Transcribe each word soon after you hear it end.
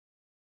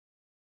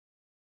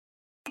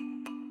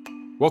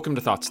Welcome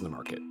to Thoughts on the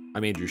Market.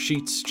 I'm Andrew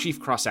Sheets, Chief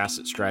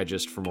Cross-Asset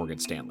Strategist for Morgan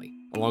Stanley.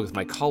 Along with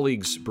my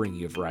colleagues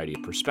bringing you a variety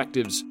of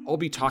perspectives, I'll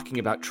be talking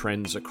about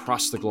trends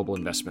across the global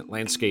investment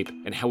landscape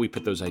and how we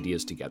put those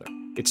ideas together.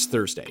 It's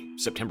Thursday,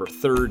 September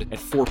 3rd at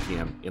 4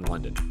 p.m. in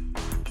London.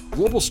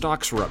 Global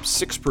stocks were up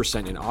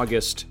 6% in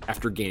August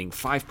after gaining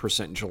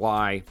 5% in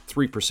July,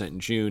 3% in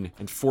June,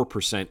 and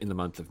 4% in the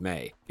month of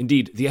May.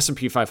 Indeed, the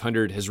S&P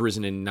 500 has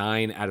risen in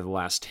 9 out of the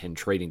last 10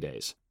 trading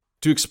days.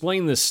 To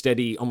explain this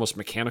steady, almost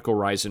mechanical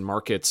rise in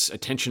markets,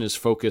 attention is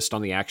focused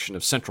on the action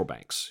of central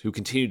banks, who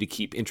continue to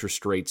keep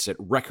interest rates at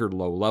record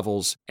low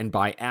levels and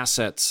buy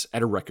assets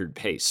at a record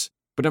pace.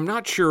 But I'm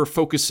not sure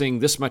focusing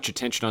this much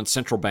attention on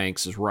central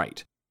banks is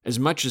right. As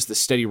much as the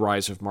steady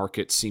rise of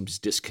markets seems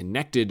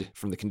disconnected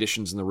from the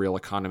conditions in the real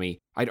economy,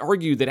 I'd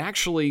argue that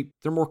actually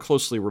they're more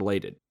closely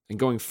related. And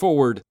going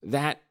forward,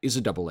 that is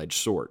a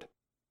double-edged sword.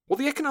 While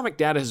the economic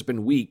data has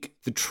been weak,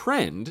 the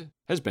trend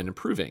has been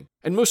improving.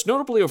 And most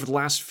notably over the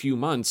last few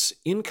months,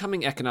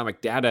 incoming economic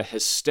data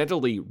has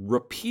steadily,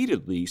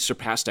 repeatedly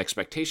surpassed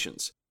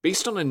expectations.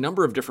 Based on a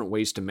number of different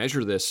ways to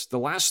measure this, the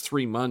last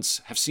 3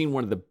 months have seen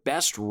one of the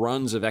best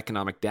runs of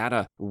economic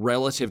data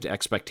relative to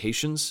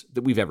expectations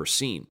that we've ever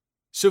seen.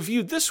 So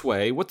viewed this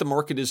way, what the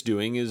market is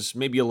doing is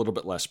maybe a little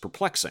bit less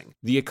perplexing.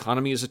 The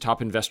economy is a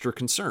top investor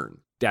concern.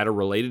 Data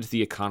related to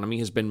the economy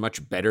has been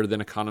much better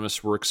than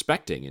economists were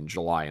expecting in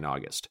July and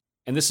August.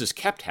 And this has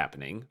kept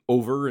happening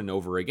over and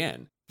over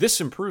again.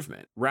 This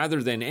improvement,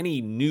 rather than any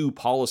new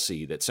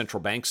policy that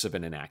central banks have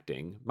been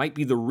enacting, might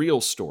be the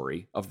real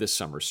story of this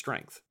summer's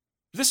strength.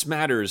 This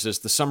matters as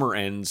the summer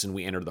ends and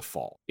we enter the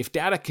fall. If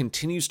data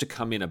continues to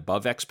come in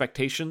above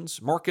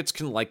expectations, markets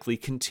can likely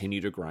continue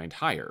to grind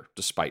higher,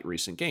 despite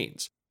recent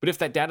gains. But if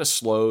that data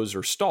slows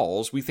or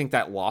stalls, we think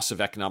that loss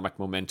of economic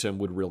momentum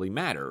would really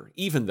matter,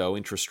 even though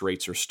interest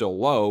rates are still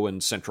low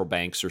and central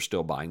banks are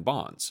still buying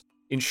bonds.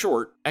 In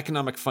short,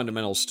 economic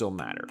fundamentals still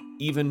matter,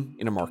 even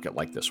in a market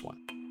like this one.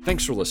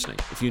 Thanks for listening.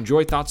 If you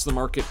enjoy Thoughts on the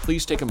Market,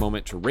 please take a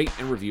moment to rate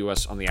and review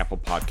us on the Apple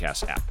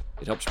Podcasts app.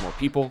 It helps more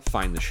people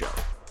find the show.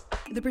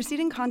 The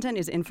preceding content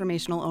is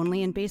informational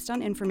only and based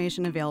on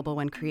information available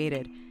when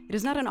created. It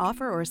is not an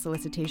offer or a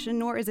solicitation,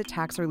 nor is it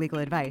tax or legal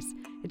advice.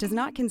 It does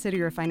not consider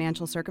your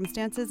financial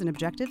circumstances and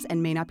objectives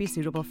and may not be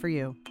suitable for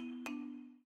you.